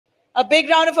A big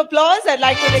round of applause. I'd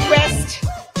like to request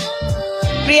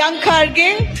Priyank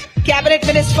Kharge, Cabinet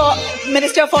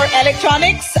Minister for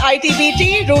Electronics,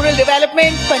 ITBT, Rural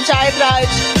Development, Panchayat Raj,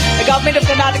 the Government of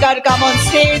Karnataka to come on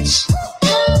stage.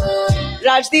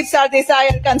 Rajdeep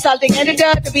Sardesai, our consulting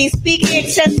editor, to be speaking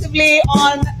extensively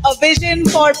on a vision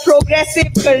for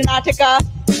progressive Karnataka,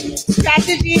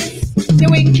 strategies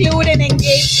to include and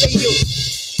engage the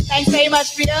youth. Thanks very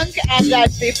much, Priyank and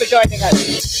Rajdeep, for joining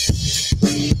us.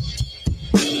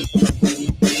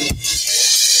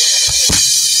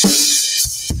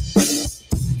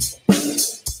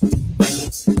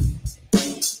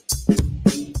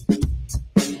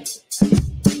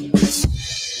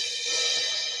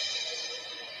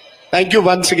 Thank you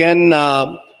once again.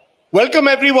 Welcome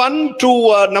everyone to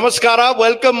Namaskara.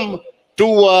 Welcome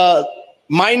to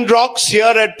MindRocks here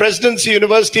at Presidency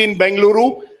University in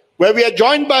Bengaluru, where we are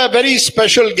joined by a very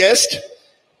special guest.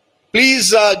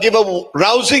 Please give a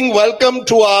rousing welcome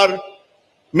to our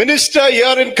Minister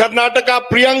here in Karnataka,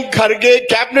 Priyank Kharge,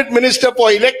 Cabinet Minister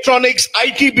for Electronics,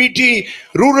 ITBT,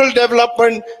 Rural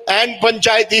Development and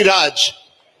Panchayati Raj.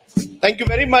 Thank you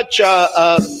very much,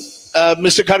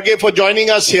 Mr. Kharge, for joining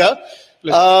us here.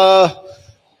 I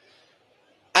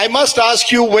must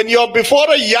ask you, when you're before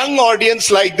a young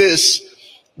audience like this,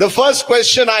 the first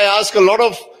question I ask a lot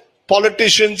of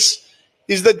politicians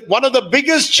is that one of the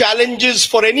biggest challenges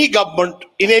for any government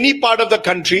in any part of the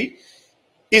country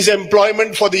is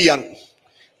employment for the young.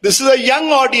 This is a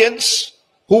young audience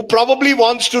who probably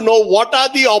wants to know what are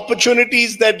the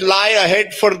opportunities that lie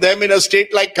ahead for them in a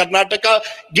state like Karnataka,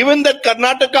 given that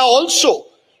Karnataka also,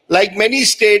 like many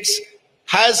states,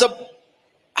 has a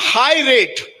high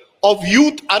rate of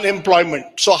youth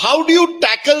unemployment. So how do you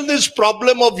tackle this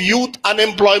problem of youth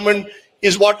unemployment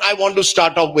is what I want to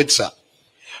start off with, sir.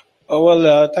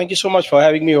 Thank you so much for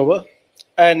having me over.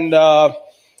 And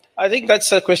I think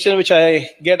that's a question which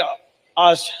I get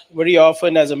asked very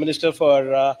often as a Minister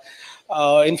for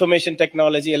Information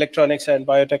Technology, Electronics and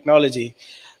Biotechnology.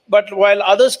 But while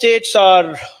other states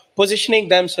are positioning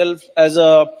themselves as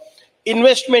a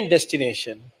investment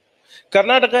destination,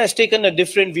 Karnataka has taken a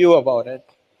different view about it.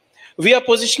 We are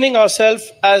positioning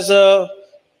ourselves as a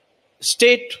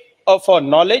state for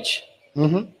knowledge,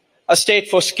 a state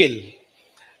for skill.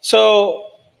 So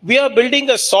we are building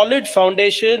a solid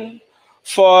foundation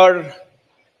for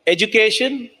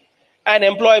education and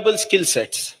employable skill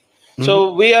sets.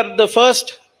 So we are the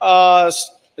first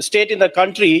state in the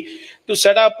country to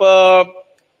set up an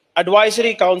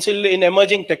advisory council in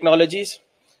emerging technologies.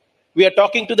 We are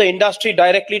talking to the industry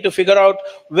directly to figure out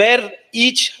where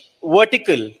each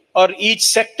vertical or each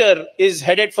sector is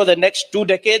headed for the next 2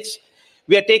 decades.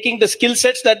 We are taking the skill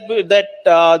sets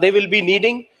that they will be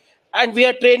needing, and we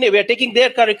are taking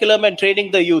their curriculum and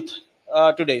training the youth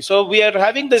today. So we are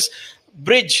having this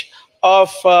bridge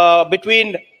of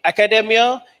between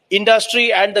academia,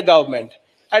 industry, and the government.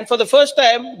 And for the first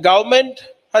time, government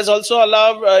has also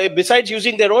allowed, besides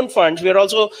using their own funds, we are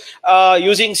also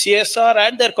using CSR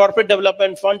and their corporate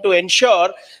development fund to ensure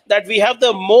that we have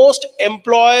the most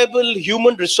employable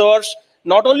human resource,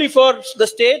 not only for the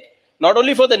state, not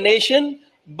only for the nation,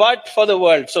 but for the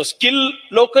world. So skill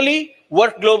locally,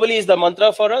 work globally is the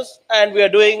mantra for us, and we are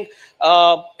doing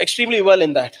extremely well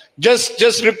in that.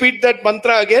 Just repeat that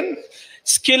mantra again.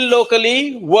 Skill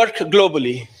locally, work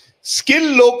globally.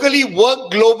 Skill locally,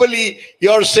 work globally,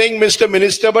 you're saying, Mr.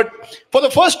 Minister. But for the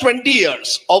first 20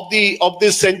 years of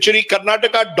this century,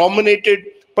 Karnataka dominated,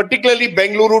 particularly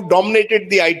Bengaluru dominated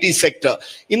the IT sector.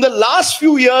 In the last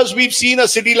few years, we've seen a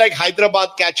city like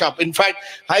Hyderabad catch up. In fact,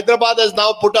 Hyderabad has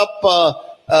now put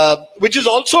up, which is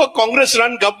also a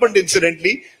Congress-run government,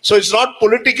 incidentally, so it's not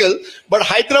political, but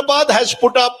Hyderabad has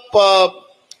put up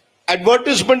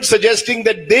advertisements suggesting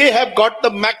that they have got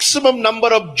the maximum number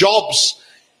of jobs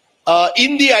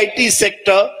in the IT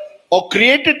sector, or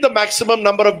created the maximum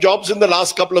number of jobs in the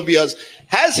last couple of years.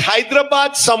 Has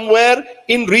Hyderabad somewhere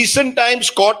in recent times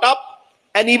caught up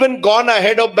and even gone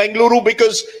ahead of Bengaluru,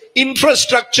 because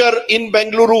infrastructure in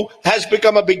Bengaluru has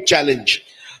become a big challenge?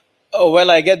 Oh,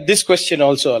 well, I get this question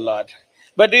also a lot.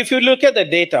 But if you look at the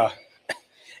data,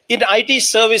 in IT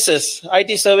services,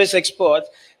 IT service exports,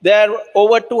 they are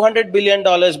over $200 billion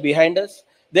behind us.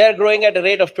 They are growing at a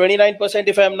rate of 29%,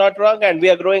 if I'm not wrong, and we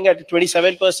are growing at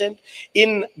 27%.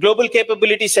 In global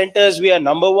capability centers, we are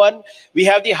 #1. We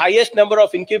have the highest number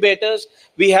of incubators.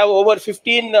 We have over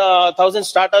 15,000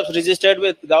 startups registered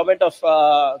with the government of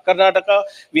Karnataka.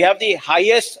 We have the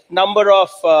highest number of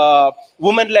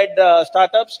women-led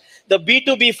startups. The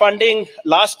B2B funding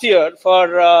last year for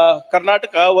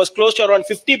Karnataka was close to around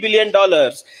 $50 billion.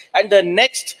 And the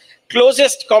next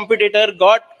closest competitor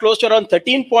got close to around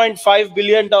 $13.5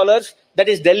 billion. That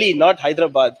is Delhi, not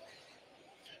Hyderabad.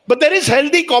 But there is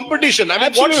healthy competition. I mean,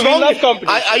 Absolutely, what's wrong? we love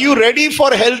competition. Are you ready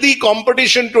for healthy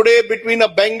competition today between a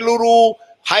Bengaluru,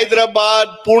 Hyderabad,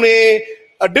 Pune,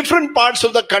 different parts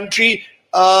of the country,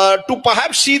 to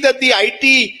perhaps see that the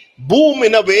IT boom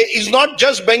in a way is not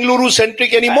just Bengaluru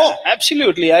centric anymore?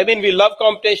 Absolutely. I mean, we love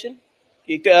competition.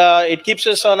 It keeps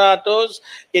us on our toes.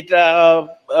 It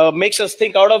makes us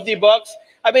think out of the box.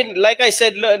 I mean, like I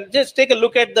said, just take a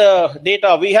look at the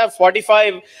data. We have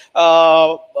 45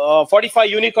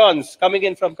 unicorns coming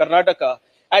in from Karnataka,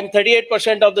 and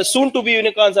 38% of the soon-to-be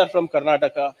unicorns are from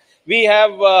Karnataka. We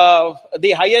have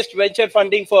the highest venture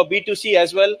funding for B2C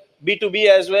as well, B2B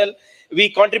as well. We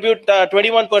contribute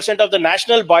 21% of the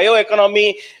national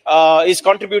bioeconomy is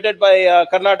contributed by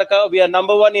Karnataka. We are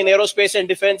number one in aerospace and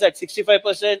defense at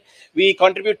 65%. We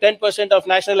contribute 10% of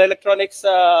national electronics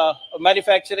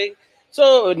manufacturing.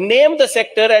 So name the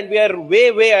sector and we are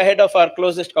way, way ahead of our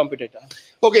closest competitor.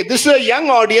 Okay, this is a young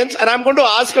audience and I'm going to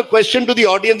ask a question to the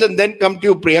audience and then come to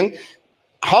you, Priyank.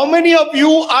 How many of you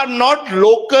are not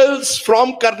locals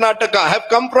from Karnataka, have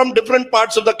come from different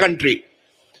parts of the country?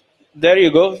 There you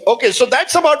go. Okay, so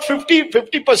that's about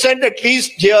 50% at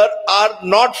least here are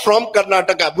not from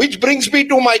Karnataka, which brings me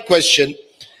to my question.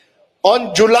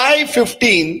 On July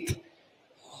 15th,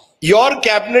 your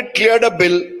cabinet cleared a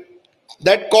bill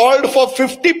that called for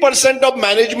 50% of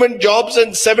management jobs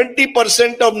and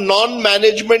 70% of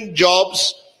non-management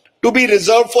jobs to be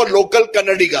reserved for local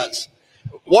Kannadigas.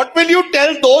 What will you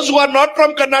tell those who are not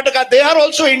from Karnataka? They are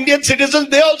also Indian citizens.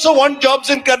 They also want jobs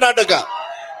in Karnataka.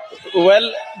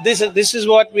 Well, this is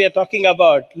what we are talking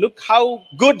about. Look how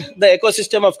good the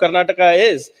ecosystem of Karnataka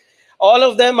is. All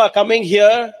of them are coming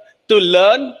here to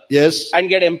learn, yes, and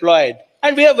get employed.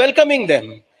 And we are welcoming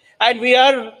them. And we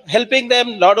are helping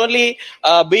them not only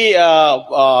be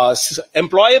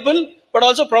employable, but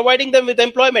also providing them with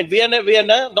employment. We are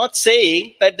not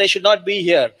saying that they should not be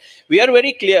here. We are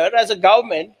very clear as a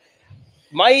government.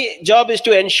 My job is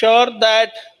to ensure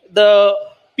that the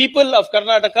people of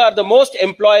Karnataka are the most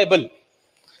employable.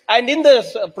 And in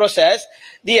this process,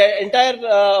 the entire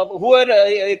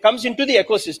whoever comes into the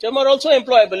ecosystem are also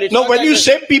employable. Now, when you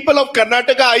say people of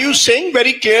Karnataka, are you saying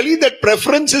very clearly that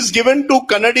preference is given to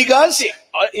Kannadigas?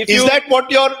 Is that what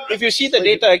you're... If you see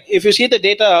the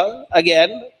data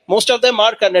again, most of them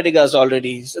are Kannadigas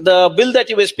already. The bill that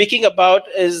you were speaking about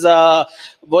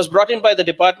was brought in by the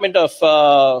Department of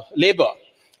Labor.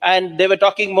 And they were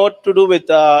talking more to do with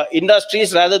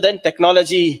industries rather than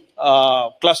technology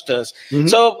clusters. Mm-hmm.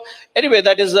 So anyway,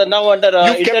 that is now under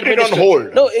you kept it on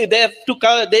hold. No,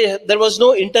 there was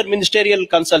no interministerial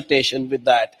consultation with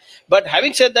that. But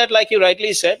having said that, like you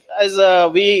rightly said, as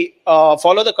we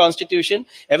follow the constitution,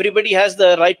 everybody has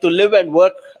the right to live and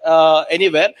work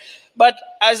anywhere. But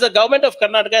as the government of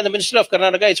Karnataka and the Minister of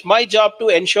Karnataka, it's my job to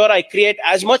ensure I create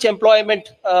as much employment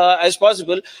as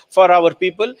possible for our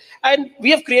people. And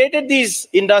we have created these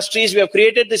industries, we have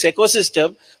created this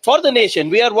ecosystem for the nation.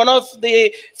 We are one of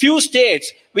the few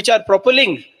states which are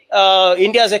propelling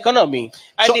India's economy.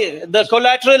 And so, the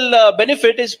collateral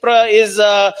benefit is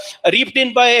reaped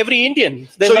in by every Indian.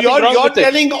 So you're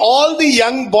telling all the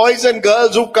young boys and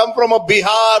girls who come from a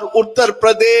Bihar, Uttar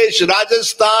Pradesh,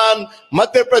 Rajasthan,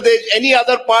 Madhya Pradesh, any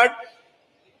other part,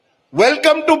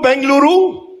 welcome to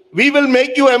Bengaluru. We will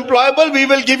make you employable. We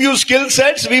will give you skill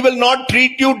sets. We will not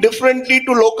treat you differently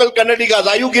to local Kannadigas.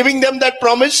 Are you giving them that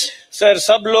promise? Sir,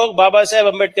 sab log Baba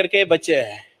Saheb Ambedkar ke bache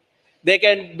hai. They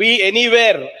can be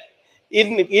anywhere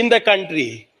in the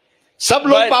country. सब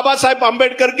लोग बाबा साहब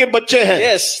अम्बेडकर के बच्चे हैं.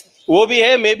 Yes, वो भी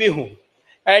है, मैं भी हूँ.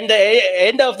 And the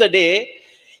end of the day,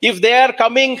 if they are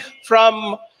coming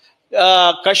from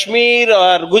Kashmir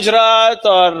or Gujarat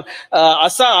or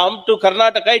Assam to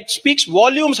Karnataka, it speaks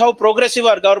volumes how progressive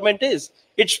our government is.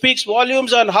 It speaks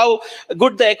volumes on how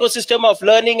good the ecosystem of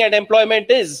learning and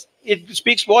employment is. It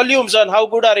speaks volumes on how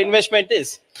good our investment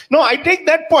is. No, I take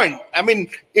that point. I mean,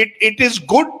 it is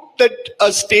good that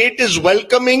a state is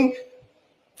welcoming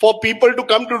for people to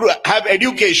come to have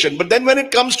education. But then when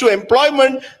it comes to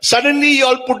employment, suddenly you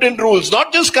all put in rules.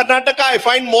 Not just Karnataka, I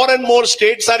find more and more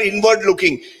states are inward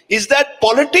looking. Is that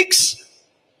politics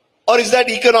or is that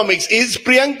economics? Is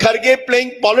Priyank Kharge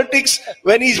playing politics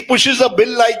when he pushes a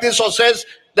bill like this or says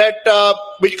that,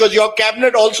 because your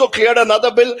cabinet also cleared another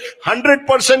bill,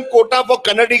 100% quota for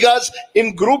Kannadigas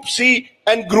in Group C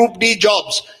and Group D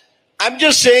jobs. I'm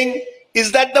just saying,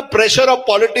 is that the pressure of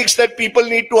politics that people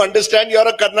need to understand? You're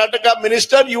a Karnataka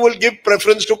minister, you will give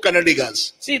preference to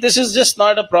Kannadigas. See, this is just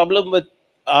not a problem with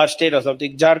our state or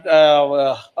something.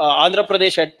 Andhra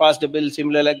Pradesh had passed a bill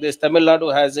similar like this. Tamil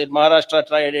Nadu has it. Maharashtra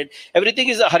tried it. Everything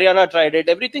is Haryana tried it.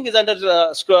 Everything is under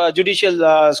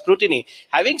judicial scrutiny.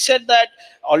 Having said that,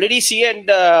 already C and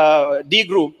D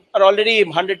group are already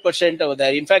 100% over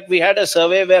there. In fact, we had a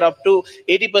survey where up to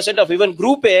 80% of even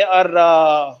Group A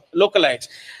are localites.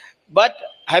 But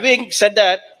having said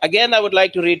that, again, I would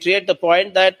like to reiterate the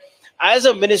point that as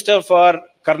a minister for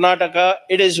Karnataka,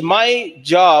 it is my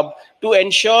job to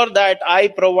ensure that I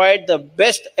provide the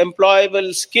best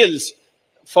employable skill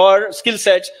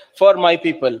sets for my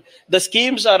people. The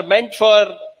schemes are meant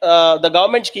for the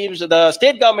government schemes, the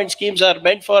state government schemes are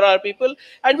meant for our people,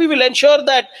 and we will ensure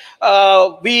that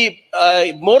we,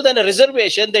 more than a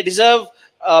reservation, they deserve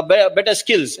better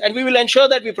skills, and we will ensure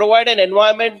that we provide an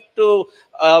environment to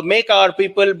make our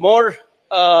people more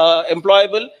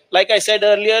employable. Like I said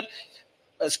earlier,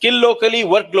 skill locally,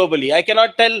 work globally. I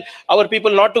cannot tell our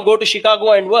people not to go to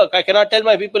Chicago and work. I cannot tell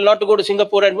my people not to go to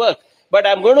Singapore and work. But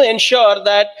I'm going to ensure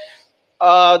that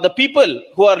the people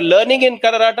who are learning in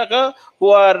Karnataka, who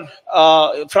are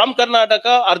from Karnataka,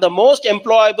 are the most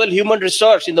employable human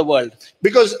resource in the world.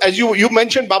 Because as you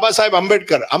mentioned Baba Sahib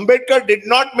Ambedkar, Ambedkar did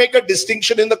not make a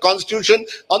distinction in the constitution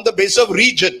on the basis of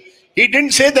region. He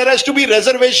didn't say there has to be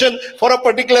reservation for a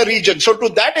particular region. So to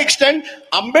that extent,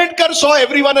 Ambedkar saw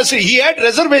everyone as he had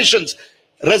reservations.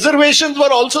 Reservations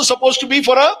were also supposed to be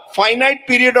for a finite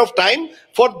period of time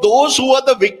for those who are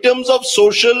the victims of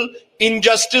social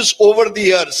injustice over the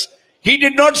years. He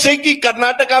did not say that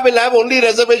Karnataka will have only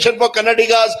reservation for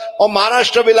Kannadigas or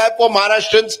Maharashtra will have for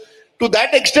Maharashtrians. To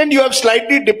that extent, you have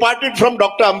slightly departed from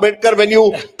Dr. Ambedkar when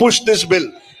you pushed this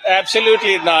bill.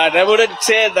 Absolutely not. I wouldn't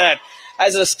say that.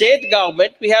 As a state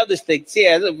government, we have this thing. See,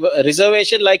 as a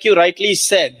reservation, like you rightly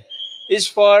said, is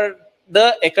for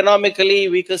the economically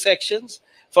weaker sections,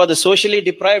 for the socially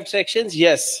deprived sections,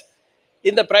 yes.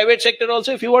 In the private sector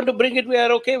also, if you want to bring it, we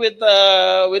are okay with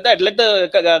that. Let the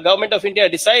government of India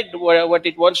decide what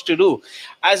it wants to do.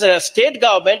 As a state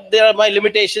government, there are my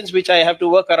limitations which I have to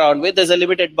work around with. There's a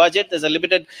limited budget. There's a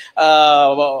limited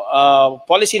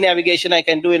policy navigation I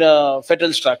can do in a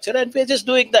federal structure. And we're just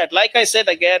doing that. Like I said,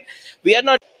 again, we are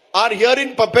not... Are here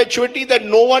in perpetuity that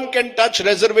no one can touch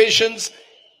reservations,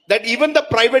 that even the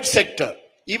private sector,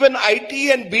 even IT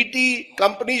and BT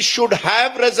companies should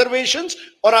have reservations,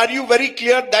 or are you very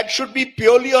clear that should be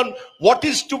purely on what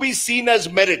is to be seen as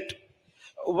merit?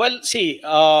 Well, see,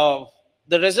 the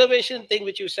reservation thing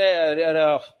which you said,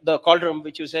 the cauldron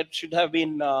which you said should have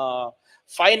been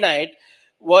finite,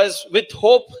 was with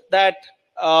hope that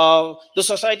the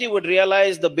society would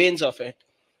realize the banes of it.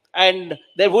 And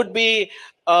there would be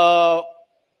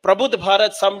Prabudh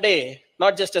Bharat someday,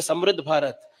 not just a Samruddh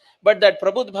Bharat, but that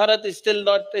Prabudh Bharat is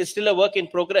still a work in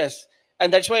progress.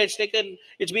 And that's why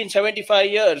it's been 75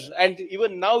 years. And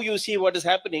even now you see what is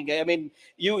happening. I mean,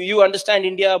 you understand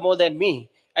India more than me.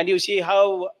 And you see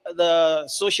how the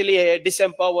socially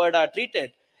disempowered are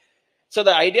treated. So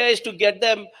the idea is to get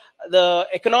them the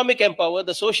economic empower,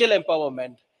 the social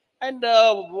empowerment. And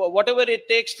whatever it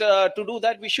takes to do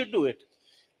that, we should do it.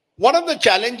 One of the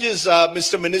challenges,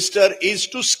 Mr. Minister, is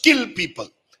to skill people.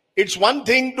 It's one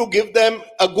thing to give them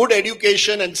a good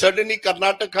education, and certainly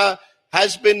Karnataka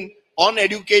has been on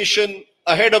education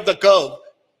ahead of the curve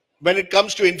when it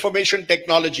comes to information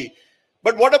technology.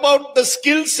 But what about the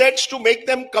skill sets to make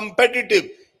them competitive?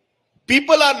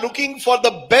 People are looking for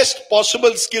the best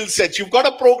possible skill sets. You've got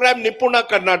a program, Nipuna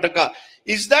Karnataka.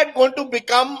 Is that going to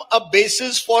become a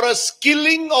basis for a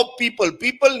skilling of people?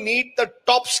 People need the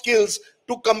top skills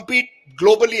to compete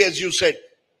globally, as you said.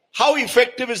 How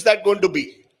effective is that going to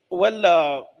be?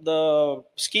 Well, the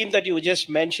scheme that you just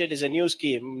mentioned is a new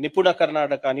scheme, Nipuna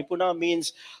Karnataka. Nipuna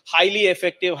means highly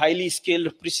effective, highly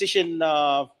skilled, precision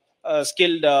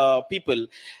skilled people.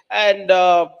 And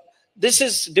this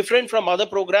is different from other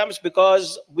programs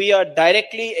because we are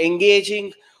directly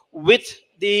engaging with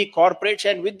the corporates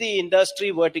and with the industry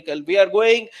vertical. We are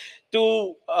going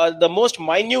to the most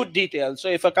minute details. So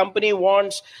if a company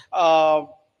wants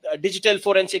digital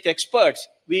forensic experts,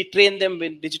 we train them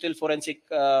with digital forensic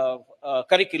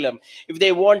curriculum. If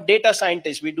they want data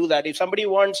scientists, we do that. If somebody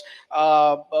wants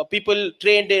people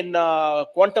trained in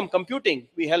quantum computing,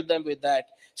 we help them with that.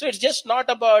 So it's just not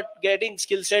about getting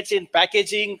skill sets in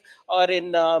packaging or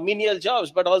in menial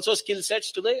jobs, but also skill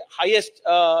sets to the highest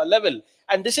level.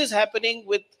 And this is happening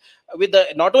with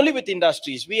not only with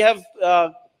industries. We have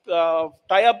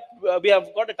we have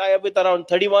got a tie-up with around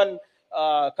 31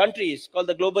 countries called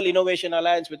the Global Innovation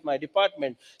Alliance with my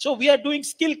department. So we are doing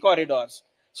skill corridors.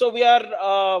 So we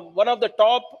are one of the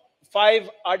top 5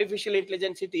 artificial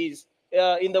intelligence cities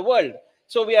in the world.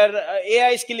 So we are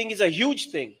AI skilling is a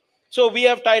huge thing. So we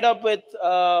have tied up with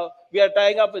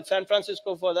San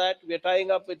Francisco for that. We are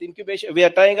tying up with incubation. We are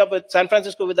tying up with San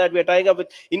Francisco with that. We are tying up with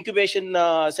incubation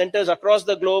centers across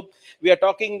the globe. We are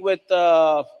talking with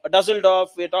Dusseldorf.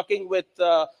 We are talking with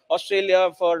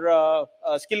Australia for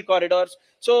skill corridors.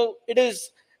 So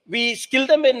we skill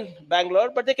them in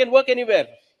Bangalore, but they can work anywhere.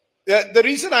 The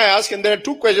reason I ask, and there are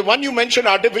two questions. One, you mentioned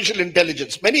artificial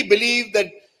intelligence. Many believe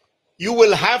that you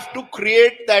will have to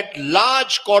create that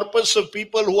large corpus of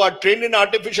people who are trained in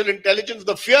artificial intelligence.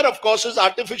 The fear, of course, is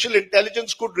artificial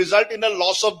intelligence could result in a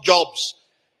loss of jobs.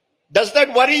 Does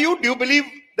that worry you? Do you believe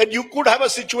that you could have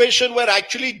a situation where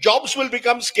actually jobs will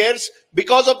become scarce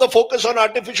because of the focus on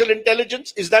artificial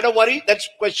intelligence? Is that a worry? That's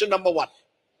question number one.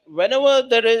 Whenever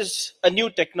there is a new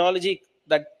technology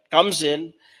that comes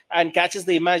in and catches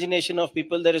the imagination of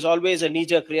people, there is always a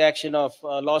knee-jerk reaction of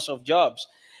loss of jobs.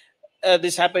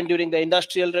 This happened during the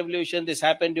Industrial Revolution. This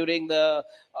happened during the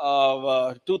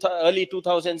early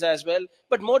 2000s as well.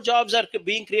 But more jobs are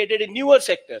being created in newer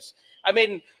sectors. I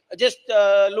mean, just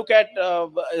look at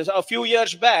a few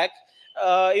years back,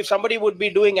 if somebody would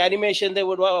be doing animation, they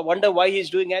would wonder why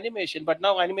he's doing animation. But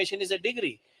now animation is a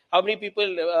degree. How many people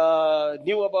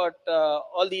knew about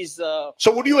all these?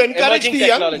 So would you encourage the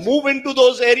young move into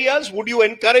those areas? Would you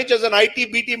encourage, as an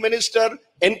IT/BT minister,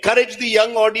 encourage the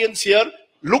young audience here?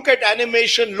 Look at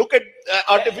animation, look at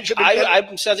artificial intelligence.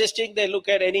 I'm suggesting they look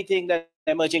at anything that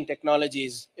emerging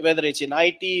technologies, whether it's in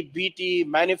IT, BT,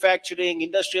 manufacturing,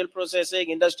 industrial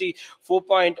processing, industry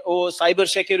 4.0, cyber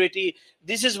security.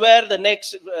 This is where the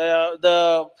next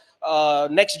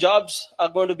jobs are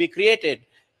going to be created.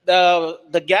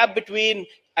 The gap between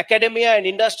academia and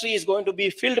industry is going to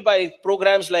be filled by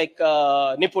programs like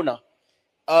Nipuna.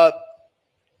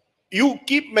 You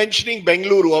keep mentioning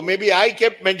Bengaluru, or maybe I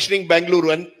kept mentioning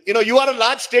Bengaluru, and you are a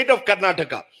large state of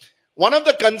Karnataka. One of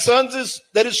the concerns is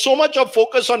there is so much of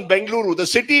focus on Bengaluru. The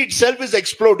city itself is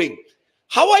exploding.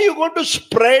 How are you going to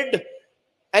spread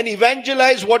and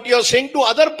evangelize what you're saying to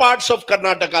other parts of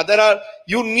Karnataka?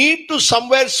 You need to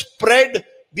somewhere spread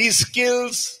these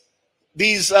skills,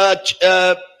 these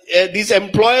employable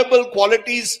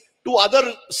qualities to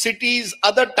other cities,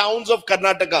 other towns of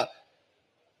Karnataka.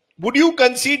 Would you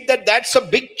concede that that's a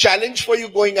big challenge for you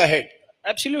going ahead?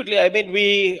 Absolutely. I mean,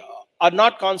 we are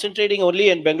not concentrating only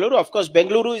in Bengaluru. Of course,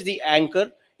 Bengaluru is the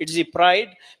anchor. It's the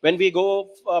pride. When we go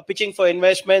pitching for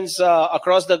investments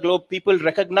across the globe, people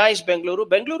recognize Bengaluru.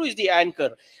 Bengaluru is the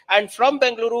anchor. And from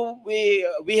Bengaluru,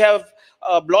 we have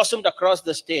blossomed across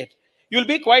the state. You'll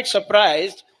be quite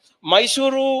surprised.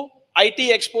 Mysuru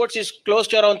IT exports is close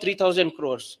to around 3,000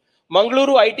 crores.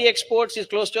 Mangaluru IT exports is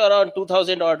close to around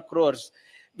 2,000 odd crores.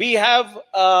 We have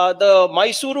the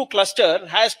Mysuru cluster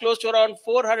has close to around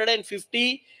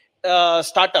 450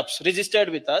 startups registered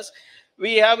with us.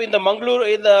 We have in the Mangaluru,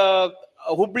 in the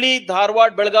Hubli,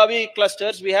 Dharwad, Belgavi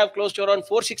clusters, we have close to around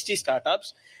 460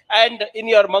 startups. And in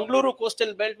your Mangaluru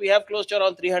coastal belt, we have close to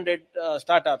around 300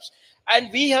 startups.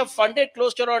 And we have funded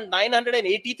close to around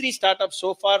 983 startups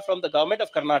so far from the government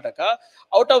of Karnataka,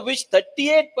 out of which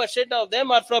 38% of them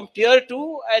are from tier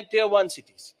 2 and tier 1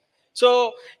 cities.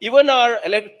 So even our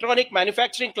electronic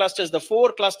manufacturing clusters, the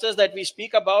 4 clusters that we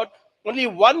speak about, only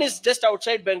one is just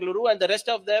outside Bengaluru and the rest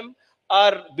of them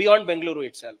are beyond Bengaluru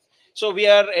itself. So we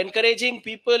are encouraging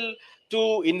people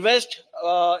to invest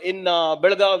in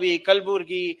Belgavi,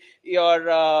 Kalburgi, your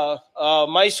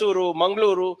Mysuru,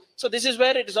 Mangaluru. So this is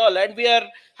where it is all. And we are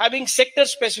having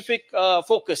sector-specific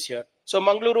focus here. So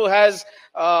Mangaluru has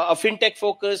a fintech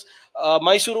focus.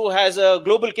 Mysuru has a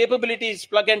global capabilities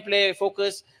plug-and-play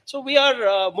focus. So we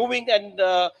are moving, and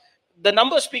the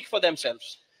numbers speak for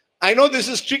themselves. I know this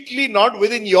is strictly not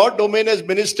within your domain as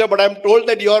minister, but I'm told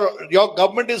that your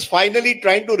government is finally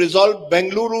trying to resolve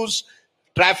Bengaluru's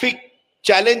traffic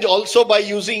challenge also by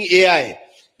using AI.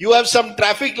 You have some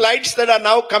traffic lights that are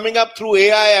now coming up through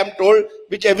AI, I'm told,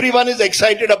 which everyone is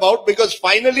excited about, because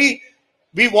finally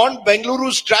we want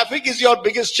Bengaluru's traffic is your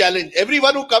biggest challenge.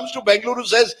 Everyone who comes to Bengaluru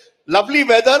says, lovely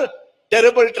weather,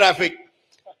 terrible traffic.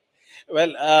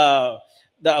 Well,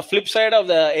 the flip side of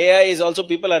the AI is also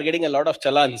people are getting a lot of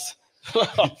challans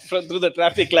through the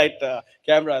traffic light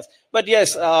cameras. But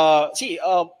yes, whether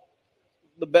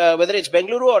it's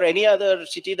Bengaluru or any other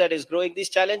city that is growing, these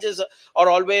challenges are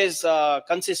always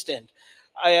consistent.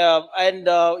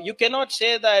 You cannot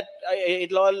say that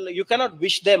you cannot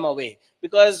wish them away,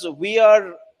 because we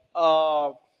are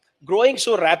growing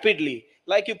so rapidly.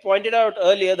 Like you pointed out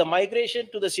earlier, the migration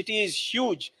to the city is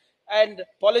huge, and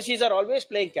policies are always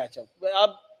playing catch up.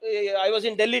 I was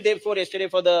in Delhi day before yesterday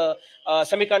for the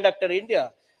Semiconductor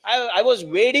India. I was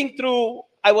wading through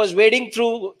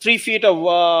 3 feet of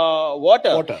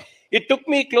water. It took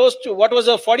me close to what was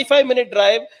a 45-minute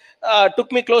drive,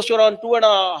 took me close to around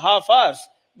 2.5 hours.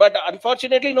 But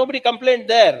unfortunately, nobody complained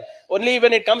there. Only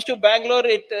when it comes to Bangalore,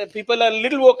 people are a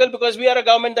little vocal because we are a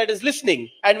government that is listening.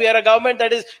 And we are a government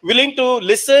that is willing to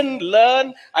listen,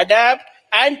 learn, adapt,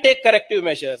 and take corrective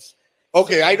measures.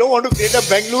 Okay, I don't want to create a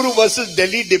Bengaluru versus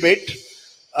Delhi debate.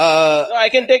 No, I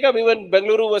can take up even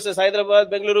Bengaluru versus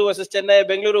Hyderabad, Bengaluru versus Chennai,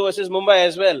 Bengaluru versus Mumbai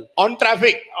as well. On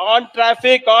traffic. On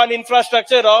traffic, on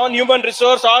infrastructure, on human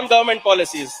resource, on government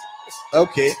policies.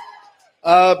 Okay.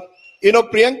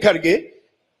 Priyank Kharge,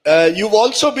 you've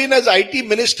also been as IT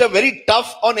minister very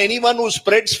tough on anyone who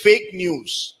spreads fake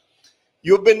news.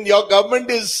 Your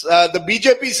government is, the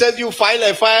BJP says you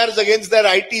file FIRs against their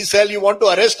IT cell. You want to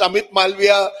arrest Amit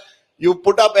Malviya. You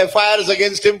put up FIRs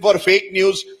against him for fake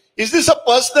news. Is this a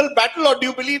personal battle, or do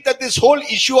you believe that this whole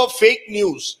issue of fake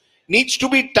news needs to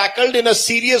be tackled in a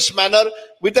serious manner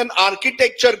with an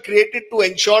architecture created to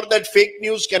ensure that fake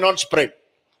news cannot spread?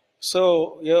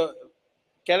 So,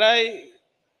 can I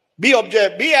be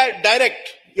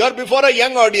direct? You're before a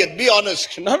young audience. Be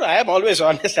honest. No, I am always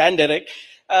honest and direct.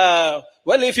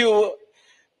 Well, if you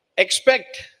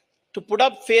expect to put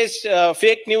up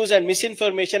fake news and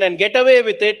misinformation and get away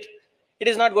with it, it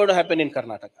is not going to happen in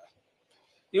Karnataka.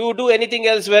 You do anything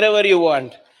else wherever you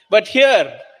want. But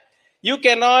here, you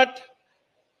cannot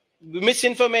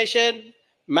misinformation,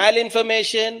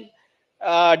 malinformation,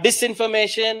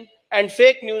 disinformation, and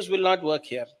fake news will not work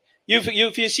here.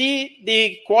 If you see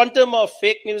the quantum of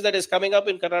fake news that is coming up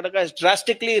in Karnataka is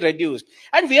drastically reduced.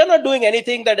 And we are not doing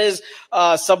anything that is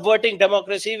subverting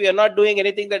democracy. We are not doing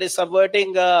anything that is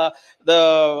subverting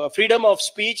the freedom of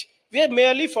speech. We are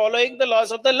merely following the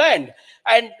laws of the land.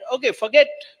 And okay, forget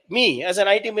me as an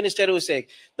IT minister who's saying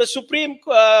the Supreme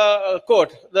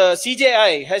Court, the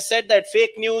CJI, has said that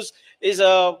fake news is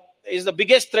the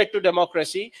biggest threat to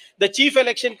democracy. The Chief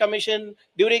Election Commission,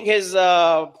 during his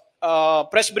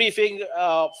press briefing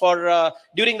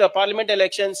during the parliament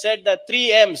election, said that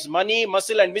 3 M's, money,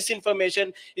 muscle, and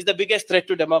misinformation, is the biggest threat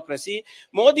to democracy.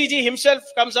 Modi ji himself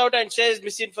comes out and says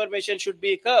misinformation should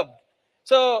be curbed.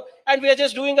 So, and we are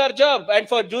just doing our job. And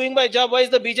for doing my job, why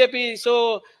is the BJP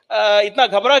so इतना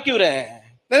घबरा क्यों रहे हैं?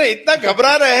 नहीं, इतना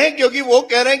घबरा रहे हैं क्योंकि वो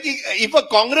कह रहे हैं कि if a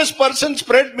Congress person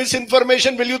spread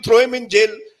misinformation, will you throw him in jail?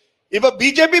 If a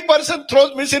BJP person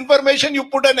throws misinformation, you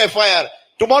put an FIR.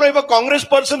 Tomorrow, if a Congress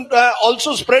person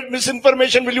also spread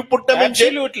misinformation, will you put them in jail?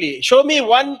 Absolutely. Show me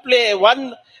one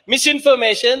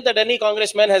misinformation that any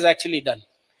congressman has actually done.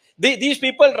 These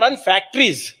people run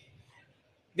factories.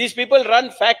 These people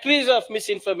run factories of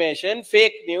misinformation,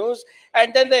 fake news,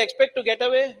 and then they expect to get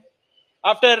away.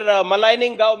 After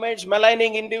maligning governments,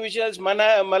 maligning individuals,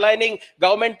 maligning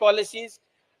government policies,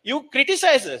 you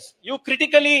criticize us. You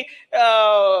critically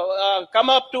come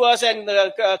up to us and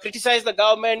criticize the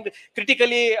government,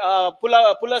 critically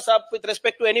pull us up with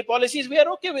respect to any policies. We are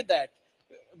okay with that.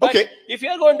 But okay. If you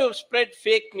are going to spread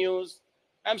fake news,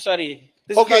 I'm sorry.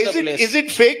 Is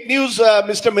it fake news,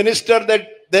 Mr. Minister, that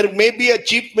there may be a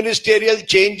chief ministerial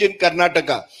change in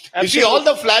Karnataka? Absolutely. You see, all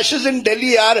the flashes in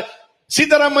Delhi are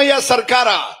Siddaramaiah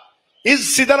Sarkara.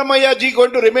 Is Siddaramaiah ji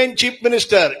going to remain chief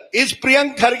minister? Is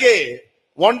Priyank Kharge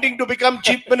wanting to become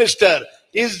chief minister?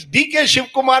 Is DK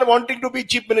Shivkumar wanting to be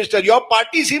chief minister? Your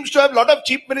party seems to have a lot of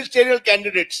chief ministerial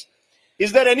candidates.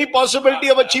 Is there any possibility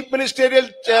of a chief ministerial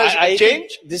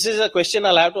change? This is a question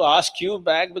I'll have to ask you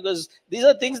back, because these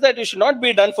are things that should not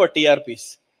be done for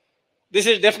TRPs. This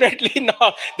is definitely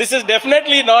not.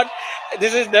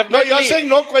 No, you're saying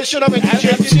no question of any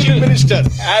chief minister.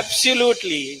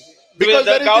 Absolutely. Because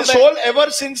there is this whole, ever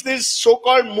since this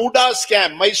so-called MUDA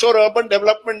scam, Mysore Urban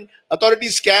Development Authority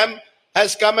scam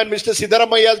has come, and Mr.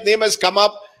 Siddaramaiah's name has come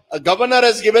up. A governor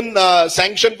has given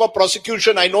sanction for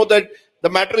prosecution. I know that the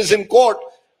matter is in court.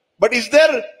 But is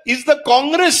the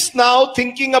Congress now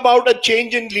thinking about a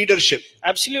change in leadership?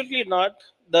 Absolutely not.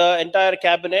 The entire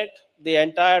cabinet, the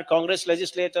entire Congress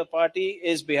legislative party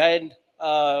is behind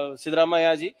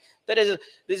Siddaramaiah ji.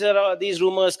 These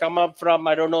rumors come up from,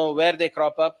 I don't know where they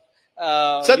crop up.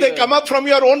 So they come up from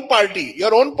your own party.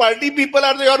 Your own party people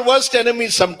are your worst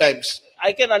enemies sometimes.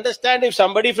 I can understand if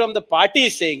somebody from the party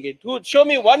is saying it. Show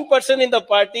me one person in the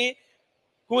party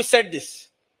who said this.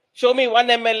 Show me one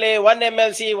MLA, one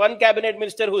MLC, one cabinet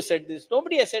minister who said this.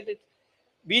 Nobody has said it.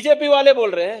 BJP वाले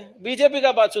बोल रहे हैं. BJP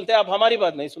का बात सुनते हैं आप, हमारी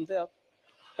बात नहीं सुनते आप.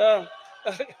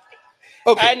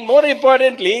 Okay. And more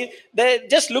importantly, they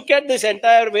just look at this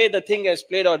entire way the thing has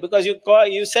played out. Because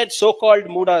you said so-called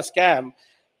MUDA scam.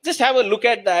 Just have a look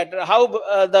at that. How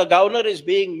the governor is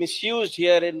being misused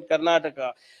here in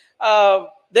Karnataka.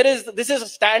 This is a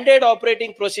standard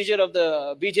operating procedure of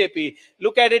the BJP.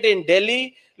 Look at it in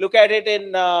Delhi, look at it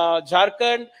in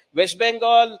Jharkhand, West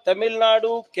Bengal, Tamil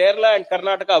Nadu, Kerala, and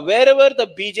Karnataka. Wherever the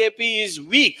BJP is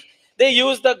weak, they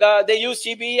use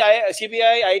CBI,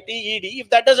 IT, ED. If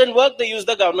that doesn't work, they use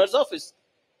the governor's office.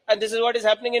 And this is what is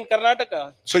happening in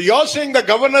Karnataka. So you're saying the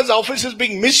governor's office is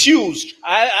being misused?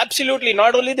 Absolutely.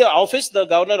 Not only the office, the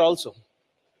governor also.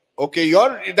 Okay,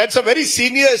 that's a very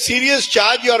serious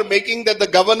charge you're making, that the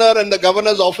governor and the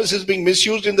governor's office is being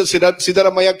misused in the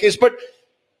Siddaramaiah case. But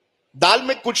dal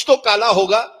mein kuch to kala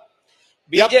hoga.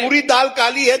 Ya puri dal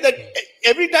kali hai, that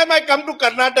every time I come to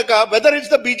Karnataka, whether it's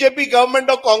the BJP government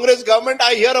or Congress government,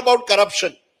 I hear about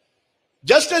corruption.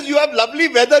 Just as you have lovely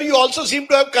weather, you also seem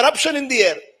to have corruption in the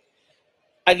air.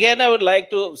 Again, I would like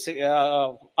to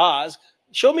ask,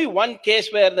 show me one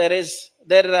case where where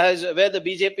the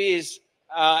BJP is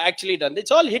actually done.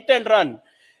 It's all hit and run.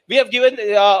 We have given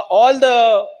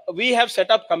we have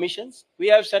set up commissions. We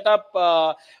have set up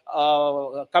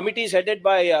committees headed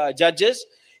by judges.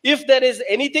 If there is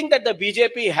anything that the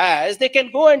BJP has, they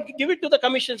can go and give it to the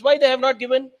commissions. Why they have not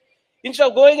given? Instead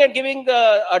of going and giving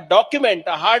a document,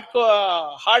 a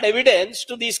hard evidence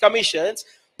to these commissions,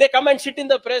 they come and sit in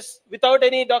the press without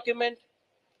any document.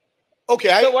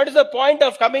 Okay. So what is the point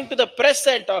of coming to the press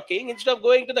and talking instead of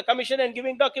going to the commission and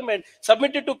giving document,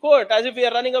 submit it to court as if we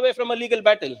are running away from a legal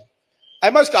battle? I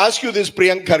must ask you this,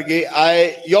 Priyank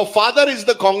Kharge. Your father is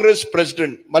the Congress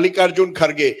president, Mallikarjun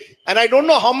Kharge. And I don't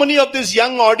know how many of this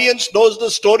young audience knows the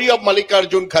story of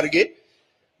Mallikarjun Kharge.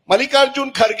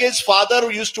 Mallikarjun Kharge's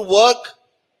father used to work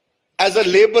as a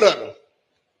laborer.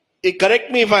 Correct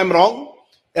me if I'm wrong.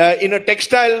 In a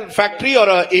textile factory or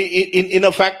in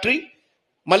a factory.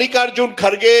 Mallikarjun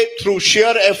Kharge, through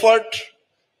sheer effort,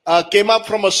 came up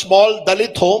from a small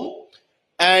Dalit home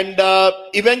and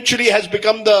eventually has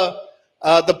become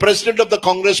the president of the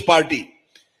Congress party.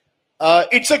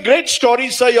 It's a great story,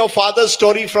 sir, your father's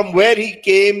story, from where he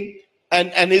came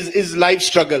and his life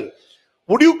struggle.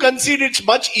 Would you concede it's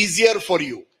much easier for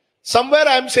you? Somewhere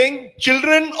I'm saying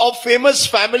children of famous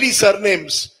family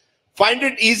surnames find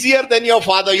it easier than your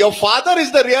father. Your father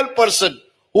is the real person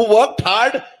who worked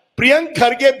hard. Priyank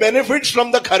Kharge benefits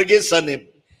from the Kharge surname.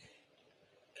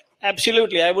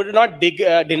 Absolutely. I would not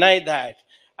deny that.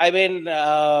 I mean,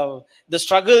 the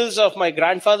struggles of my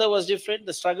grandfather was different.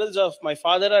 The struggles of my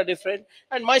father are different.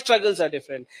 And my struggles are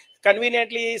different.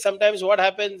 Conveniently, sometimes what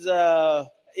happens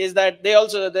is that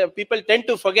the people tend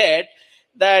to forget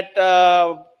that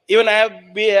even I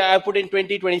have put in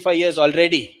 20-25 years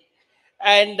already.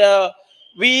 And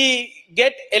we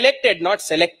get elected, not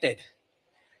selected.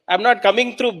 I'm not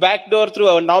coming through backdoor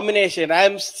through a nomination. I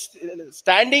am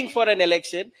standing for an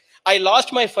election. I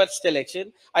lost my first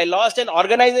election. I lost an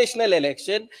organizational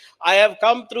election. I have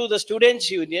come through the students'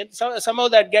 union. Somehow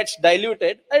that gets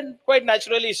diluted, and quite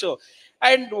naturally so.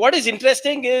 And what is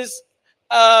interesting is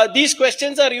these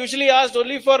questions are usually asked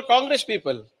only for Congress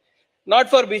people, not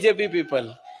for BJP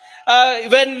people.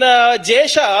 When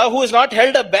Jesha, who has not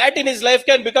held a bat in his life,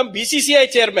 can become BCCI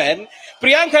chairman,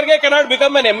 Priyank Kharge cannot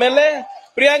become an MLA.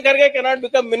 Priyank Kharge cannot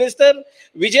become minister.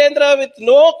 Vijendra, with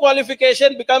no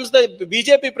qualification, becomes the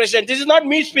BJP president. This is not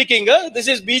me speaking. This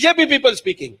is BJP people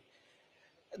speaking.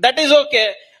 That is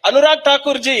okay. Anurag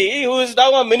Thakurji, who is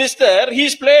now a minister,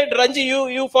 he's played Ranji.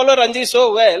 You follow Ranji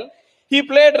so well. He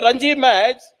played Ranji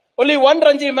match, only one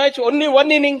Ranji match, only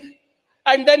one inning.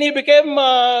 And then he became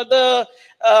the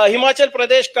Himachal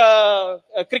Pradesh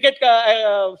cricket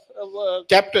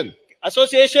captain.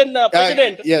 Association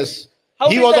president. Yes.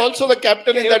 He was also the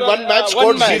captain in that one match,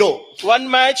 scored 0. One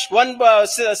match,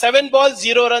 7 balls,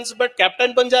 0 runs, but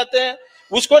captain बन जाते हैं.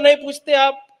 उसको नहीं पूछते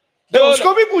आप.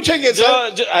 उसको भी पूछेंगे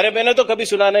सर. अरे मैंने तो कभी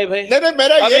सुना नहीं भाई. नहीं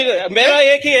मेरा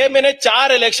एक ही है. मैंने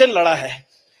 4 इलेक्शन लड़ा है.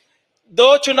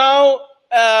 2 चुनाव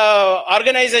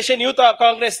ऑर्गेनाइजेशन यूथ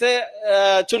कांग्रेस से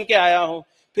चुन के आया हूँ.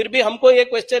 फिर भी हमको ये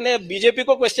क्वेश्चन है, बीजेपी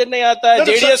को क्वेश्चन नहीं आता है,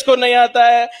 जेडीएस को नहीं आता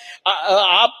है,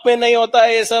 आप में नहीं होता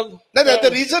है ये सब. The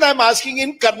reason I'm asking,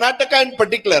 in Karnataka in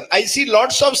particular, I see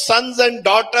lots of sons and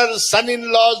daughters,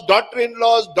 son-in-laws,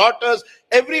 daughter-in-laws, daughters,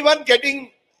 everyone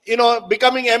getting,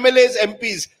 becoming MLAs,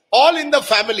 MPs, all in the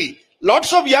family.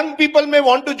 Lots of young people may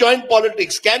want to join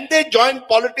politics. Can they join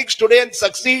politics today and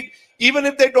succeed even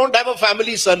if they don't have a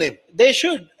family surname? They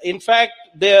should. In fact,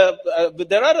 there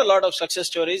are a lot of success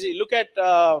stories. You look at...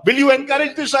 will you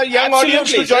encourage this young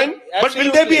audience to join? But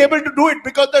will they be able to do it?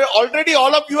 Because already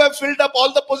all of you have filled up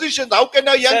all the positions. How can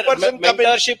a young person come in?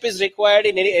 Mentorship is required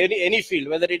in any field,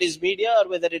 whether it is media or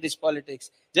whether it is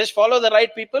politics. Just follow the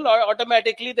right people, or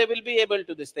automatically they will be able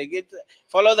to this thing.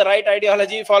 Follow the right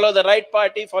ideology, follow the right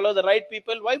party, follow the right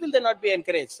people. Why will they not be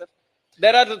encouraged, sir?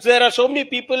 There are so many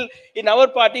people in our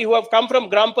party who have come from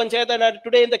Gram Panchayat and are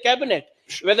today in the cabinet.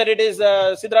 Whether it is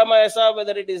Sidramaya Saab,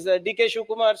 whether it is D.K.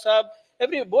 Shivkumar Saab,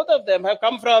 both of them have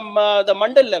come from the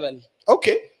Mandal level.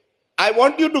 Okay. I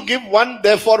want you to give one,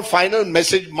 therefore, final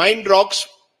message. MindRocks,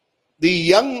 the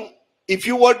young, if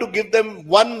you were to give them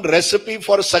one recipe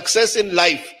for success in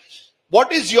life,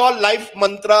 what is your life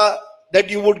mantra that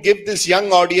you would give this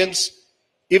young audience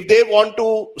if they want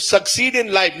to succeed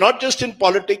in life, not just in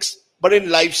politics, but in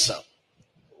life, sir?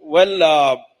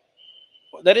 Well,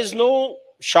 there is no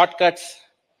shortcuts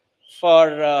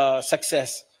for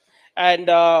success. And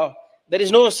there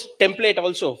is no template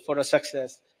also for a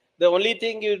success. The only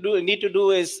thing you need to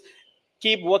do is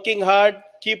keep working hard,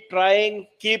 keep trying,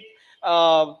 keep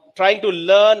trying to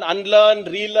learn, unlearn,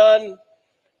 relearn,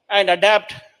 and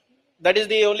adapt. That is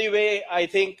the only way, I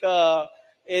think,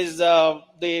 is the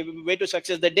way to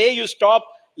success. The day you stop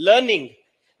learning,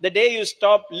 the day you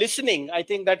stop listening, I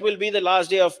think that will be the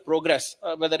last day of progress,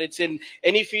 whether it's in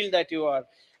any field that you are.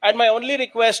 And my only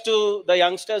request to the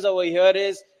youngsters over here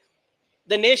is,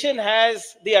 the nation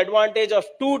has the advantage of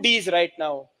 2 Ds right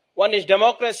now. One is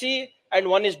democracy and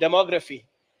one is demography.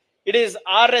 It is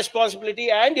our responsibility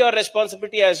and your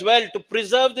responsibility as well to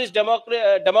preserve this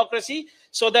democracy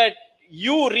so that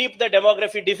you reap the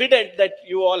demography dividend that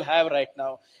you all have right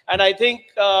now. And I think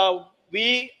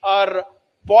we are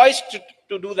poised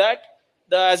to do that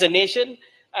as a nation.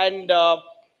 And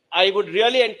I would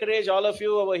really encourage all of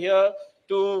you over here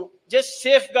to just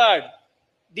safeguard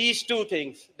these 2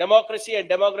 things, democracy and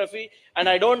demography. And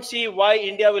I don't see why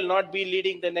India will not be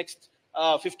leading the next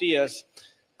 50 years.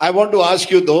 I want to ask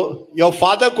you though, your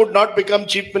father could not become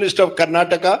Chief Minister of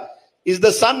Karnataka. Is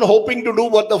the son hoping to do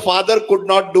what the father could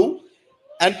not do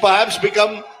and perhaps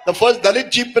become the first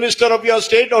Dalit Chief Minister of your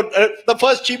state, or the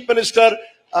first Chief Minister?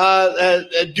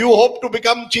 Do you hope to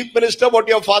become Chief Minister what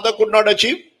your father could not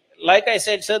achieve? Like I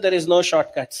said, sir, there is no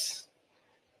shortcuts.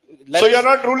 So you're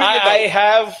not ruling it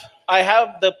out? I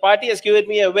have, the party has given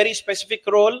me a very specific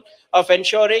role of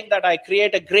ensuring that I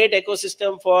create a great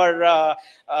ecosystem for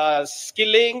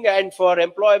skilling and for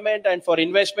employment and for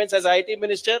investments as IT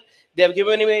Minister. They have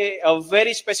given me a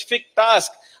very specific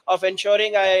task of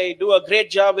ensuring I do a great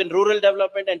job in rural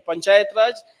development and Panchayat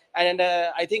Raj. And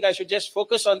I think I should just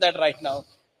focus on that right now.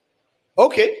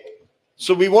 Okay.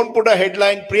 So we won't put a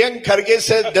headline. Priyank Kharge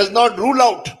says does not rule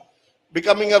out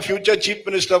becoming a future Chief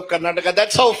Minister of Karnataka.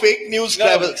 That's how fake news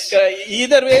travels.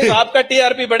 Either way, आपका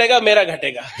TRP बढ़ेगा, मेरा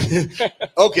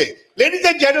घटेगा. Okay. Ladies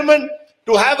and gentlemen,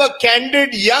 to have a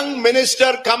candid young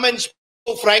minister come and speak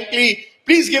so frankly,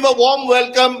 please give a warm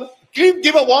welcome. Please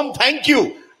give a warm thank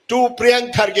you to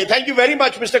Priyank Kharge. Thank you very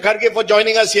much, Mr. Kharge, for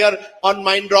joining us here on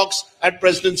MindRocks at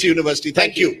Presidency University.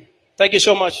 Thank you. Thank you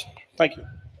so much. Thank you.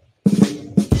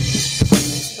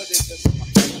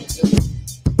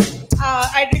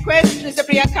 I'd request Mr.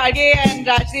 Priyank Kharge and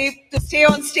Rajdeep to stay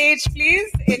on stage, please.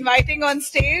 Inviting on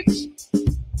stage,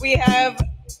 we have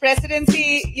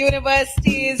Presidency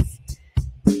University's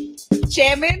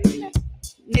Chairman,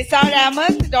 Nisar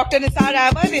Ahmed, Dr. Nisar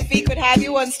Ahmed. If we could have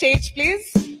you on stage,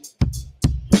 please.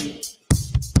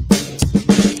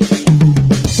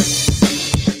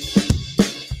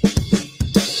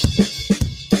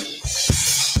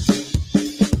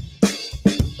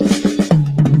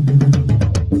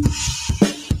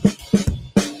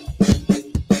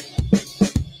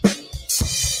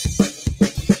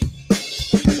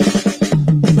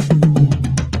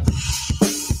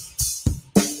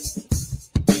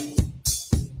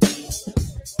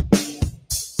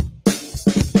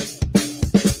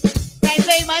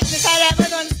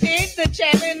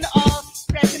 Chairman of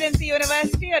Presidency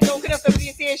University, a token of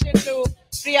appreciation to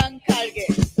Priyank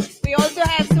Kharge. We also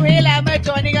have Suhail Ahmed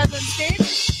joining us on stage.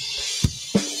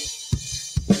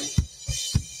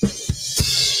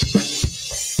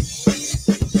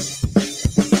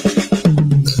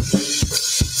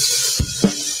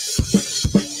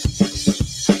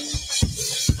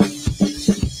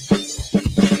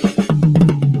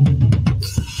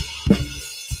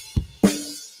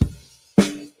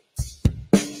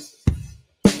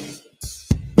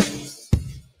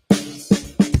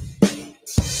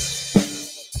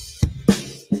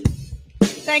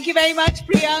 Thank you very much,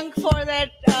 Priyank, for that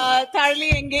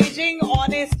thoroughly engaging,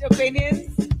 honest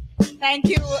opinions. Thank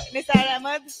you, Nisar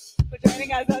Ahmed, for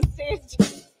joining us on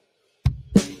stage.